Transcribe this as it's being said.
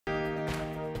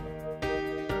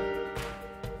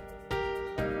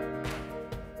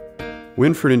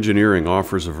Winford Engineering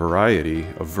offers a variety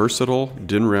of versatile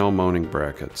DIN rail mounting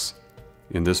brackets.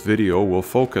 In this video, we'll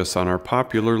focus on our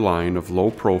popular line of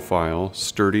low-profile,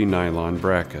 sturdy nylon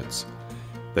brackets.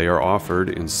 They are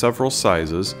offered in several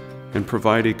sizes and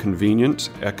provide a convenient,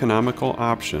 economical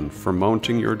option for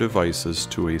mounting your devices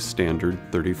to a standard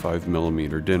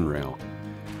 35mm DIN rail.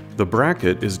 The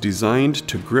bracket is designed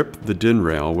to grip the DIN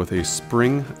rail with a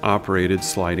spring-operated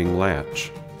sliding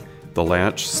latch. The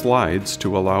latch slides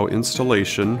to allow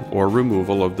installation or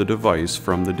removal of the device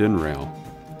from the DIN rail.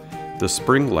 The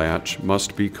spring latch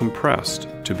must be compressed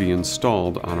to be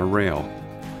installed on a rail.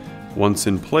 Once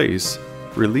in place,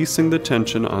 releasing the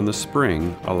tension on the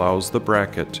spring allows the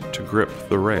bracket to grip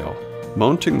the rail.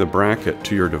 Mounting the bracket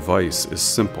to your device is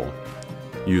simple.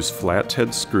 Use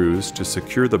flathead screws to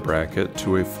secure the bracket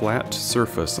to a flat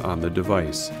surface on the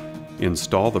device.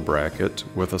 Install the bracket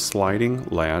with a sliding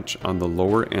latch on the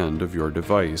lower end of your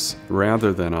device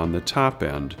rather than on the top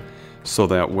end, so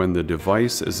that when the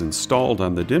device is installed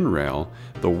on the DIN rail,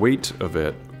 the weight of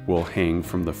it will hang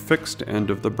from the fixed end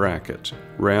of the bracket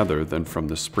rather than from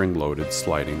the spring-loaded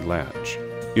sliding latch.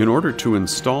 In order to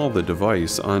install the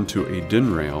device onto a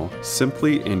DIN rail,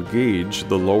 simply engage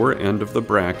the lower end of the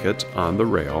bracket on the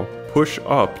rail, push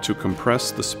up to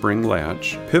compress the spring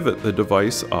latch, pivot the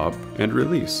device up, and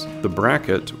release. The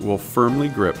bracket will firmly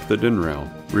grip the DIN rail.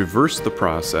 Reverse the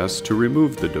process to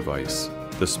remove the device.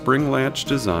 The spring latch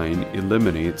design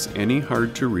eliminates any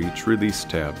hard-to-reach release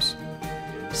tabs.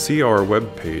 See our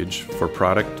webpage for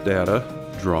product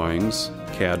data, drawings,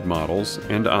 CAD models,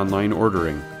 and online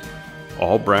ordering.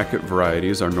 All bracket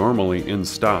varieties are normally in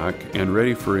stock and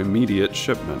ready for immediate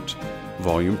shipment.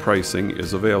 Volume pricing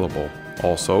is available.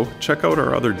 Also, check out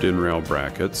our other DIN rail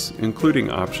brackets,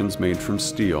 including options made from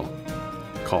steel.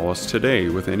 Call us today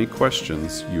with any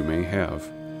questions you may have.